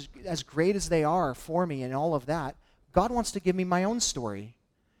as much as great as they are for me and all of that, God wants to give me my own story.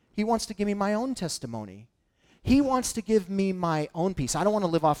 He wants to give me my own testimony. He wants to give me my own peace. I don't want to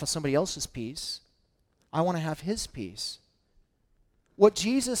live off of somebody else's peace. I want to have his peace. What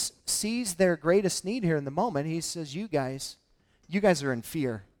Jesus sees their greatest need here in the moment, he says, you guys are in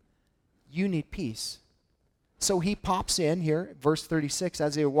fear. You need peace. So he pops in here, verse 36,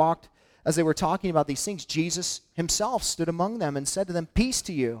 as they were talking about these things, Jesus himself stood among them and said to them, peace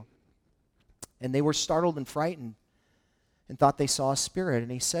to you. And they were startled and frightened and thought they saw a spirit.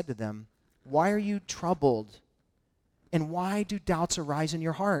 And he said to them, why are you troubled? And why do doubts arise in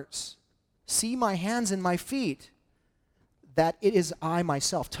your hearts? See my hands and my feet, that it is I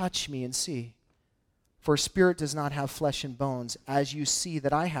myself. Touch me and see. For a spirit does not have flesh and bones, as you see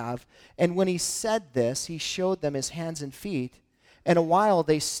that I have. And when he said this, he showed them his hands and feet. And a while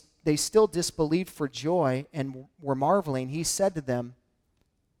they still disbelieved for joy and were marveling. He said to them,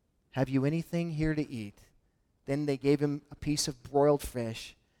 have you anything here to eat? Then they gave him a piece of broiled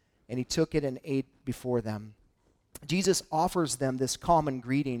fish, and he took it and ate before them. Jesus offers them this common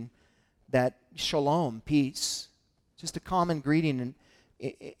greeting, that shalom, peace. Just a common greeting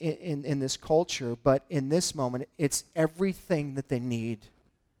in this culture, but in this moment, it's everything that they need.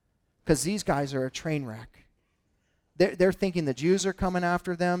 Because these guys are a train wreck. They're thinking the Jews are coming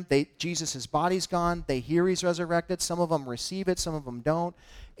after them. Jesus' body's gone. They hear he's resurrected. Some of them receive it. Some of them don't.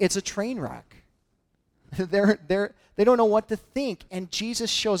 It's a train wreck. They don't know what to think. And Jesus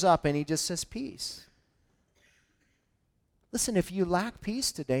shows up and he just says, peace. Listen, if you lack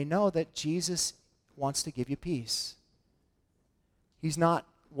peace today, know that Jesus wants to give you peace. He's not,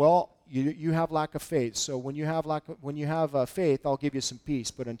 well, you have lack of faith, so when you have faith, I'll give you some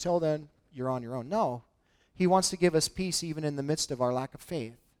peace. But until then, you're on your own. No. He wants to give us peace even in the midst of our lack of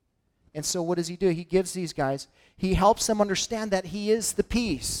faith. And so what does he do? He gives these guys, he helps them understand that he is the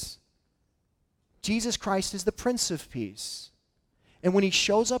peace. Jesus Christ is the Prince of Peace. And when he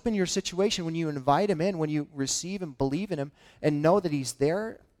shows up in your situation, when you invite him in, when you receive and believe in him and know that he's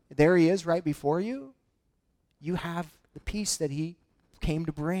there he is right before you, you have the peace that he came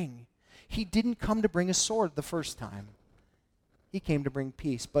to bring. He didn't come to bring a sword the first time. He came to bring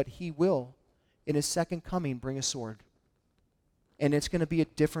peace, but he will, in his second coming, bring a sword. And it's going to be a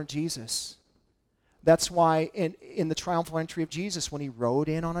different Jesus. That's why in the triumphal entry of Jesus, when he rode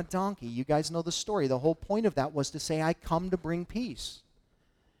in on a donkey, you guys know the story. The whole point of that was to say, I come to bring peace.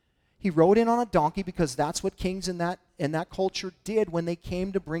 He rode in on a donkey because that's what kings in that culture did when they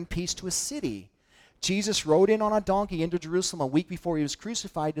came to bring peace to a city. Jesus rode in on a donkey into Jerusalem a week before he was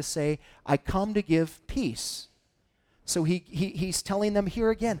crucified to say, I come to give peace. So he's telling them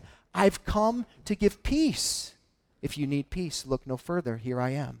here again, I've come to give peace. If you need peace, look no further. Here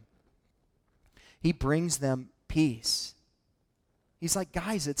I am. He brings them peace. He's like,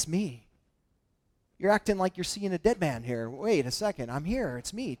 guys, it's me. You're acting like you're seeing a dead man here. Wait a second. I'm here.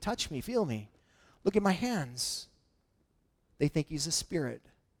 It's me. Touch me. Feel me. Look at my hands. They think he's a spirit.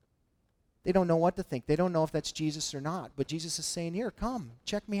 They don't know what to think. They don't know if that's Jesus or not. But Jesus is saying, here, come.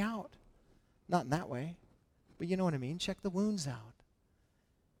 Check me out. Not in that way. But you know what I mean. Check the wounds out.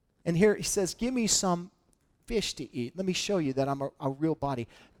 And here he says, give me some fish to eat. Let me show you that I'm a real body.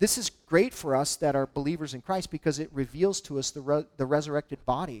 This is great for us that are believers in Christ because it reveals to us the resurrected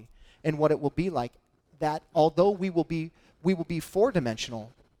body and what it will be like. That although we will be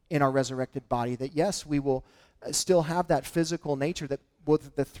four-dimensional in our resurrected body, that yes, we will still have that physical nature, that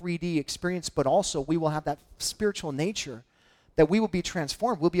with the 3D experience, but also we will have that spiritual nature, that we will be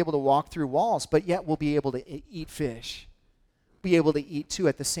transformed. We'll be able to walk through walls, but yet we'll be able to eat fish, be able to eat too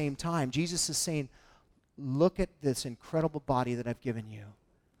at the same time. Jesus is saying, look at this incredible body that I've given you.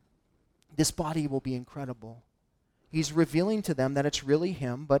 This body will be incredible. He's revealing to them that it's really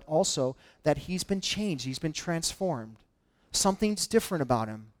him, but also that he's been changed. He's been transformed. Something's different about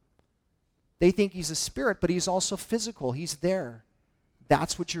him. They think he's a spirit, but he's also physical. He's there.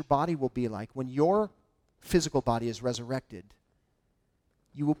 That's what your body will be like. When your physical body is resurrected,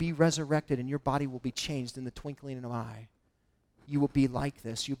 you will be resurrected and your body will be changed in the twinkling of an eye. You will be like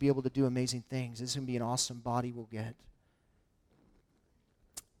this. You'll be able to do amazing things. This is going to be an awesome body we'll get.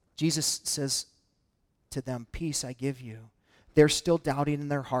 Jesus says to them, peace I give you. They're still doubting in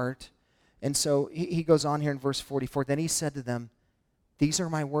their heart. And so he goes on here in verse 44. Then he said to them, these are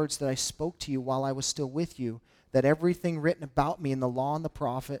my words that I spoke to you while I was still with you, that everything written about me in the law and the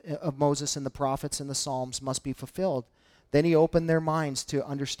prophet of Moses and the prophets and the Psalms must be fulfilled. Then he opened their minds to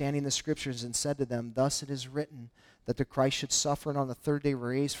understanding the scriptures and said to them, thus it is written that the Christ should suffer and on the third day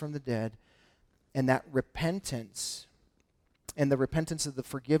raise from the dead, and that repentance and the repentance of the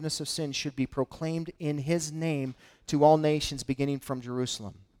forgiveness of sins should be proclaimed in his name to all nations beginning from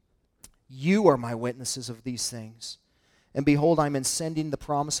Jerusalem. You are my witnesses of these things. And behold, I'm sending the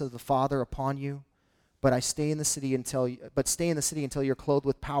promise of the Father upon you, but stay in the city until you're clothed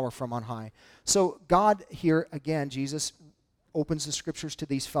with power from on high. So God here, again, Jesus opens the scriptures to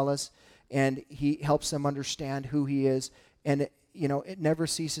these fellas, and he helps them understand who he is. And it never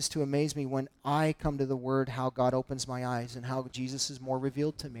ceases to amaze me when I come to the Word, how God opens my eyes and how Jesus is more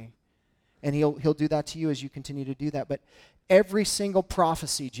revealed to me. And he'll do that to you as you continue to do that. But every single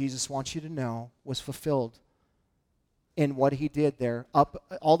prophecy, Jesus wants you to know, was fulfilled in what he did there.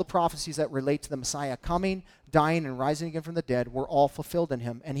 All the prophecies that relate to the Messiah coming, dying, and rising again from the dead were all fulfilled in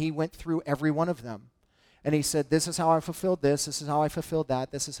him. And he went through every one of them. And he said, this is how I fulfilled this is how I fulfilled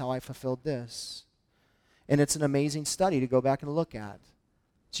that, this is how I fulfilled this. And it's an amazing study to go back and look at.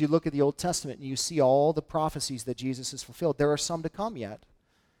 So you look at the Old Testament and you see all the prophecies that Jesus has fulfilled. There are some to come yet.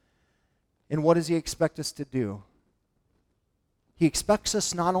 And what does he expect us to do? He expects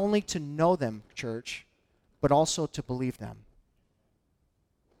us not only to know them, church, but also to believe them.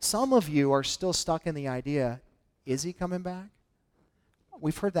 Some of you are still stuck in the idea, is he coming back?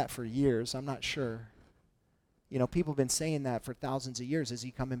 We've heard that for years. I'm not sure. People have been saying that for thousands of years. Is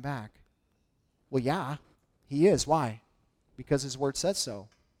he coming back? Well, yeah, he is. Why? Because his word says so.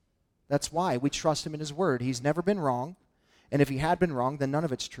 That's why we trust him in his word. He's never been wrong. And if he had been wrong, then none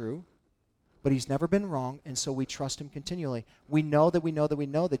of it's true. But he's never been wrong, and so we trust him continually. We know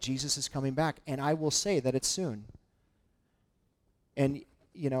that Jesus is coming back, and I will say that it's soon. And,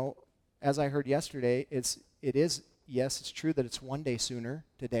 as I heard yesterday, it's true that it's one day sooner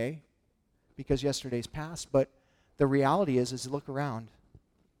today because yesterday's past, but the reality is look around.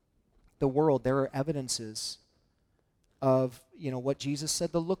 The world, there are evidences of, what Jesus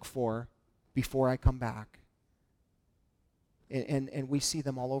said to look for before I come back. And we see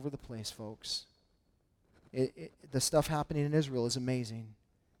them all over the place, folks. The stuff happening in Israel is amazing.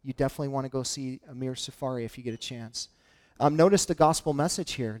 You definitely want to go see Amir Safari if you get a chance. Notice the gospel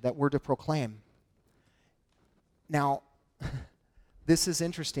message here that we're to proclaim. Now, this is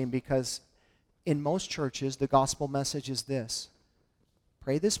interesting because in most churches, the gospel message is this.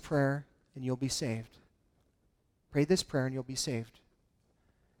 Pray this prayer and you'll be saved. Pray this prayer and you'll be saved.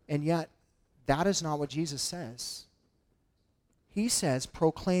 And yet, that is not what Jesus says. He says,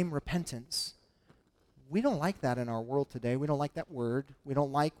 proclaim repentance. We don't like that in our world today. We don't like that word. We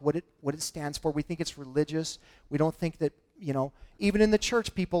don't like what it stands for. We think it's religious. We don't think that, even in the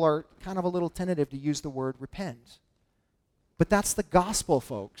church, people are kind of a little tentative to use the word repent. But that's the gospel,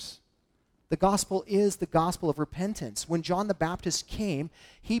 folks. The gospel is the gospel of repentance. When John the Baptist came,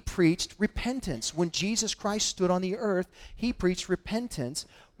 he preached repentance. When Jesus Christ stood on the earth, he preached repentance.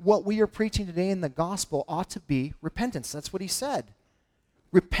 What we are preaching today in the gospel ought to be repentance. That's what he said.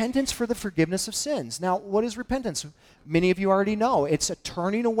 Repentance for the forgiveness of sins. Now, what is repentance? Many of you already know. It's a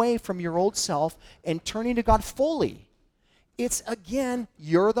turning away from your old self and turning to God fully. It's, again,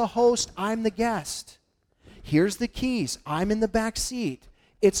 you're the host, I'm the guest. Here's the keys. I'm in the back seat.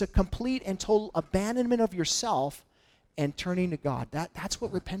 It's a complete and total abandonment of yourself and turning to God. That's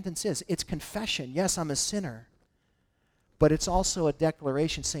what repentance is. It's confession. Yes, I'm a sinner. But it's also a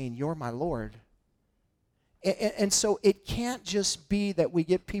declaration saying, you're my Lord. And so it can't just be that we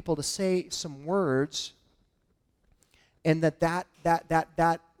get people to say some words and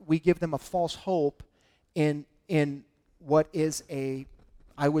that we give them a false hope in what is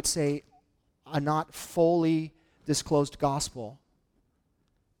I would say, a not fully disclosed gospel.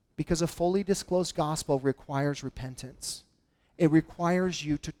 Because a fully disclosed gospel requires repentance. It requires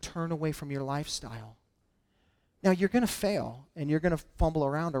you to turn away from your lifestyle. Now, you're going to fail, and you're going to fumble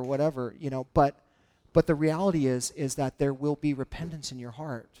around or whatever, but the reality is that there will be repentance in your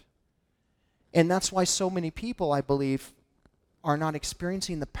heart. And that's why so many people, I believe, are not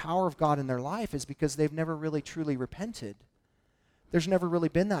experiencing the power of God in their life is because they've never really truly repented. There's never really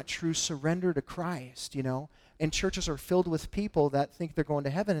been that true surrender to Christ, And churches are filled with people that think they're going to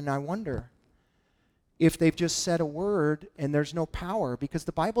heaven, and I wonder if they've just said a word and there's no power, because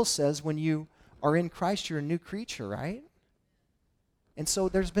the Bible says when you are in Christ, you're a new creature, right? And so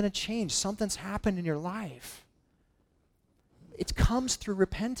there's been a change. Something's happened in your life. It comes through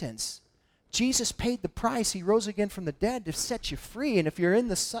repentance. Jesus paid the price. He rose again from the dead to set you free. And if you're in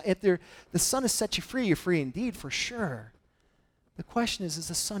the Son, the Son has set you free, you're free indeed, for sure. The question is, does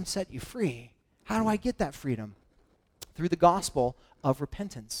the Son set you free? How do I get that freedom? Through the gospel of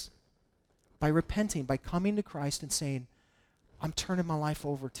repentance. By repenting, by coming to Christ and saying, I'm turning my life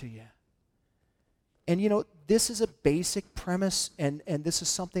over to you. And this is a basic premise, and this is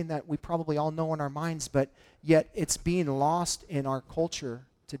something that we probably all know in our minds, but yet it's being lost in our culture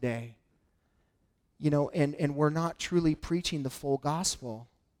today. And we're not truly preaching the full gospel.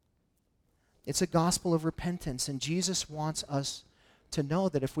 It's a gospel of repentance, and Jesus wants us to know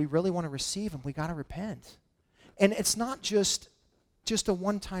that if we really want to receive him, we got to repent. And it's not just a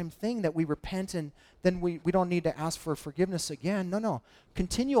one-time thing that we repent and then we don't need to ask for forgiveness again. No.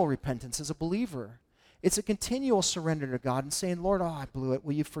 Continual repentance as a believer. It's a continual surrender to God and saying, Lord, I blew it.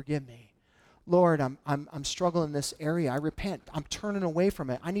 Will you forgive me? Lord, I'm struggling in this area. I repent. I'm turning away from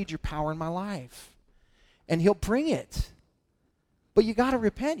it. I need your power in my life. And he'll bring it. But you got to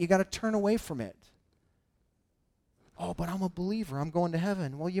repent. You got to turn away from it. Oh, but I'm a believer. I'm going to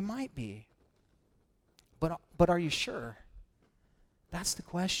heaven. Well, you might be. But are you sure? That's the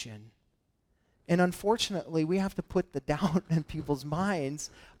question. And unfortunately, we have to put the doubt in people's minds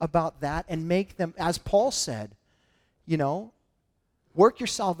about that and make them, as Paul said, work your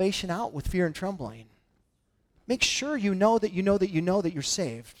salvation out with fear and trembling. Make sure you know that you're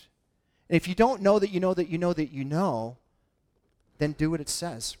saved. And if you don't know that you know that you know that you know, then do what it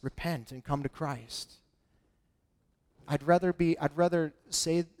says. Repent and come to Christ. I'd rather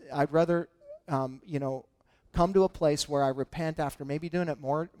come to a place where I repent after maybe doing it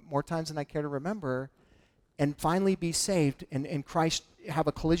more times than I care to remember and finally be saved and Christ, have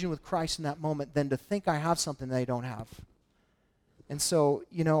a collision with Christ in that moment than to think I have something that I don't have. And so,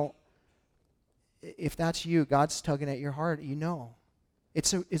 if that's you, God's tugging at your heart,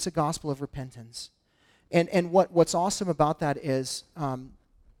 It's a gospel of repentance. And what's awesome about that is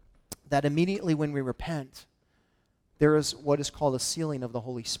that immediately when we repent, there is what is called a sealing of the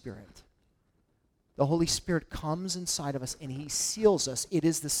Holy Spirit. The Holy Spirit comes inside of us and he seals us. It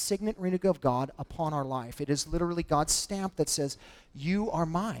is the signet ring of God upon our life. It is literally God's stamp that says, you are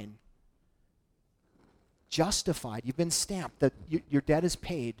mine. Justified. You've been stamped. That your debt is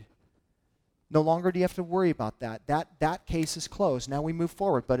paid. No longer do you have to worry about that. That case is closed. Now we move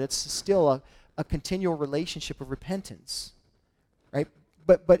forward, but it's still a continual relationship of repentance. Right?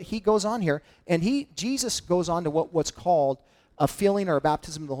 But he goes on here, and Jesus goes on to what's called a filling or a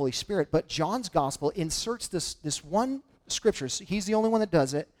baptism of the Holy Spirit. But John's gospel inserts this one scripture. He's the only one that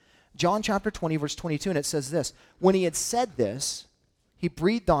does it. John chapter 20, verse 22, and it says this. When he had said this, he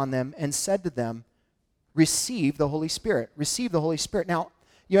breathed on them and said to them, receive the Holy Spirit. Receive the Holy Spirit. Now,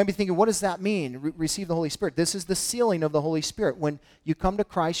 you might be thinking, what does that mean, receive the Holy Spirit? This is the sealing of the Holy Spirit. When you come to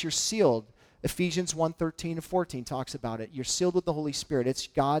Christ, you're sealed. Ephesians 1:13 and 14 talks about it. You're sealed with the Holy Spirit. It's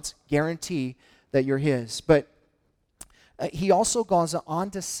God's guarantee that you're his. But he also goes on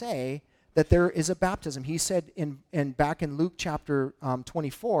to say that there is a baptism. He said back in Luke chapter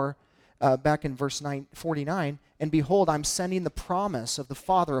 24, back in verse 49, and behold, I'm sending the promise of the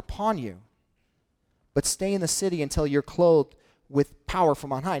Father upon you. But stay in the city until you're clothed with power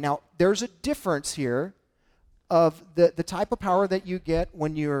from on high. Now, there's a difference here of the type of power that you get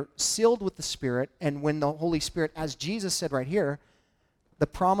when you're sealed with the Spirit and when the Holy Spirit, as Jesus said right here, the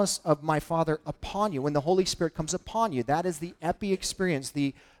promise of my Father upon you. When the Holy Spirit comes upon you, that is the epi experience,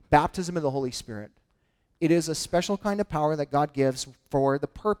 the baptism of the Holy Spirit. It is a special kind of power that God gives for the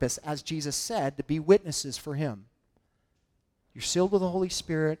purpose, as Jesus said, to be witnesses for him. You're sealed with the Holy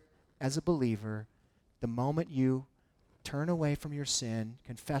Spirit as a believer the moment you turn away from your sin,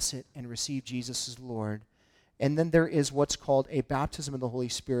 confess it, and receive Jesus as Lord. And then there is what's called a baptism of the Holy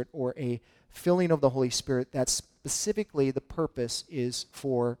Spirit or a filling of the Holy Spirit that specifically the purpose is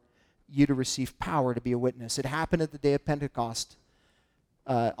for you to receive power to be a witness. It happened at the day of Pentecost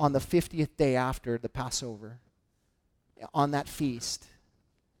on the 50th day after the Passover. On that feast,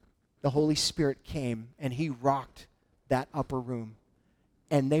 the Holy Spirit came and he rocked that upper room.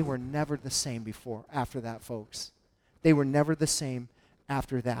 And they were never the same after that, folks. They were never the same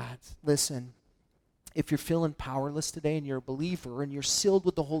after that. Listen, if you're feeling powerless today and you're a believer and you're sealed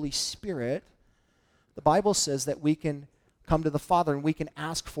with the Holy Spirit, the Bible says that we can come to the Father and we can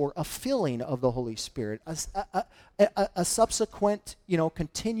ask for a filling of the Holy Spirit, a subsequent,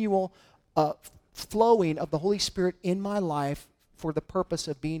 continual flowing of the Holy Spirit in my life for the purpose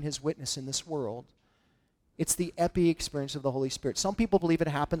of being his witness in this world. It's the epi experience of the Holy Spirit. Some people believe it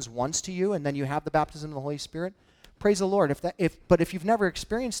happens once to you and then you have the baptism of the Holy Spirit. Praise the Lord. But if you've never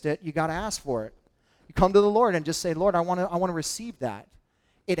experienced it, you got to ask for it. You come to the Lord and just say, Lord, I want to receive that.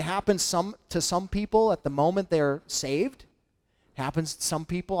 It happens to some people at the moment they're saved. It happens to some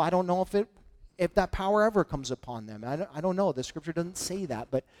people. I don't know if that power ever comes upon them. I don't know. The Scripture doesn't say that.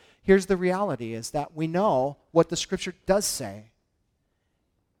 But here's the reality is that we know what the Scripture does say.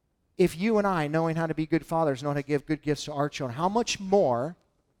 If you and I, knowing how to be good fathers, know how to give good gifts to our children, how much more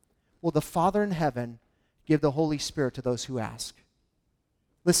will the Father in heaven give the Holy Spirit to those who ask?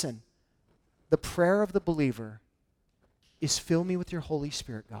 Listen, the prayer of the believer is fill me with your Holy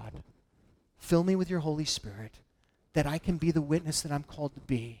Spirit, God. Fill me with your Holy Spirit that I can be the witness that I'm called to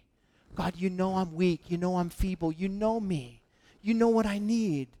be. God, you know I'm weak. You know I'm feeble. You know me. You know what I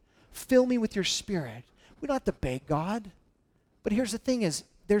need. Fill me with your Spirit. We don't have to beg God. But here's the thing is,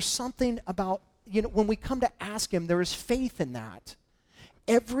 there's something about, when we come to ask him, there is faith in that.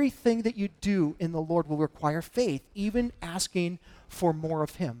 Everything that you do in the Lord will require faith, even asking for more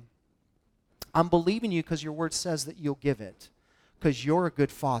of him. I'm believing you because your word says that you'll give it, because you're a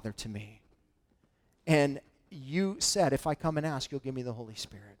good Father to me. And you said, if I come and ask, you'll give me the Holy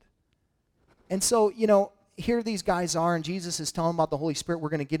Spirit. And so, here these guys are, and Jesus is telling them about the Holy Spirit. We're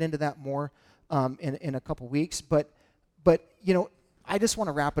going to get into that more in a couple weeks. But I just want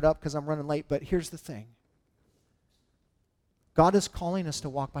to wrap it up because I'm running late. But here's the thing. God is calling us to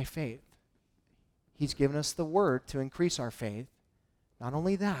walk by faith. He's given us the word to increase our faith. Not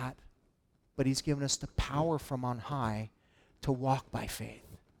only that, but he's given us the power from on high to walk by faith.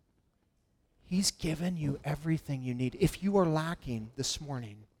 He's given you everything you need. If you are lacking this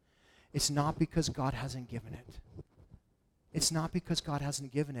morning, it's not because God hasn't given it. It's not because God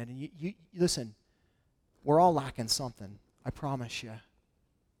hasn't given it. And you listen, we're all lacking something. I promise you.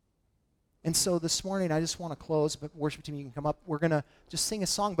 And so this morning, I just want to close, but worship team, you can come up. We're going to just sing a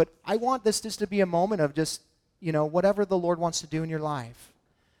song, but I want this just to be a moment of just, whatever the Lord wants to do in your life.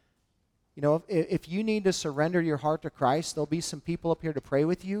 If you need to surrender your heart to Christ, there'll be some people up here to pray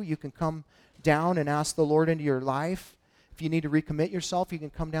with you. You can come down and ask the Lord into your life. If you need to recommit yourself, you can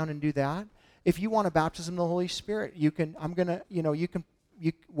come down and do that. If you want a baptism of the Holy Spirit,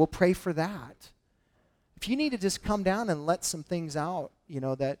 we'll pray for that. If you need to just come down and let some things out,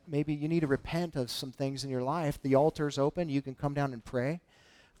 that maybe you need to repent of some things in your life, the altar's open, you can come down and pray.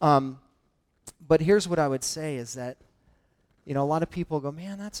 But here's what I would say is that, a lot of people go,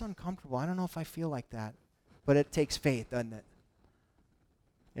 man, that's uncomfortable. I don't know if I feel like that. But it takes faith, doesn't it?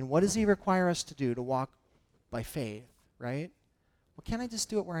 And what does he require us to do to walk by faith, right? Well, can't I just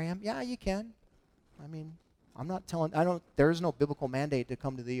do it where I am? Yeah, you can. There is no biblical mandate to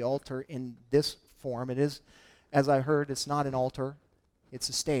come to the altar in this form. It is, as I heard, it's not an altar. It's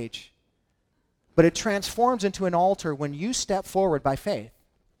a stage. But it transforms into an altar when you step forward by faith.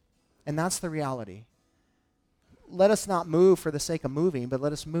 And that's the reality. Let us not move for the sake of moving, but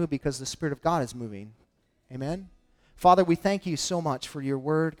let us move because the Spirit of God is moving. Amen? Father, we thank you so much for your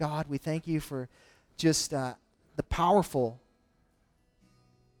word, God. We thank you for just the powerful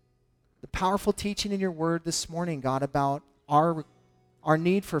teaching in your word this morning, God, about our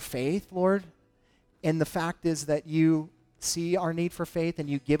need for faith, Lord. And the fact is that you see our need for faith and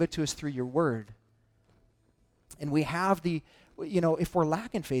you give it to us through your word. And we have if we're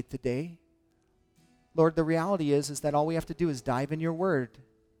lacking faith today, Lord, the reality is that all we have to do is dive in your word.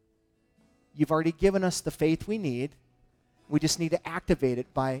 You've already given us the faith we need. We just need to activate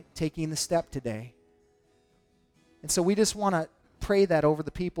it by taking the step today. And so we just want to pray that over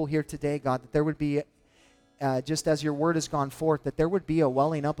the people here today, God, that there would be, just as your word has gone forth, that there would be a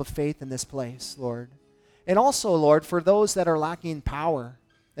welling up of faith in this place, Lord. And also, Lord, for those that are lacking power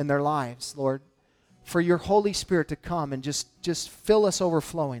in their lives, Lord, for your Holy Spirit to come and just fill us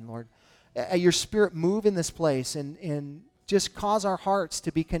overflowing, Lord. Your Spirit move in this place and just cause our hearts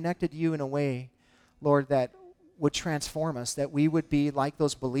to be connected to you in a way, Lord, that would transform us, that we would be like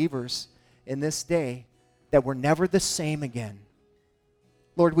those believers in this day, that we're never the same again.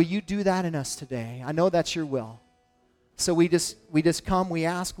 Lord, will you do that in us today? I know that's your will. So we just come, we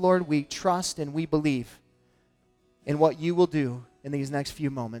ask, Lord, we trust and we believe in what you will do in these next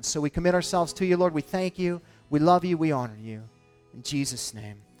few moments. So we commit ourselves to you, Lord. We thank you, we love you, we honor you. In Jesus'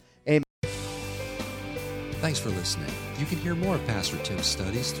 name. Thanks for listening. You can hear more of Pastor Tim's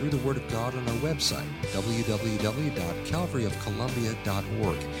studies through the Word of God on our website,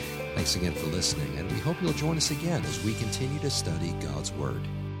 www.calvaryofcolumbia.org. Thanks again for listening, and we hope you'll join us again as we continue to study God's Word.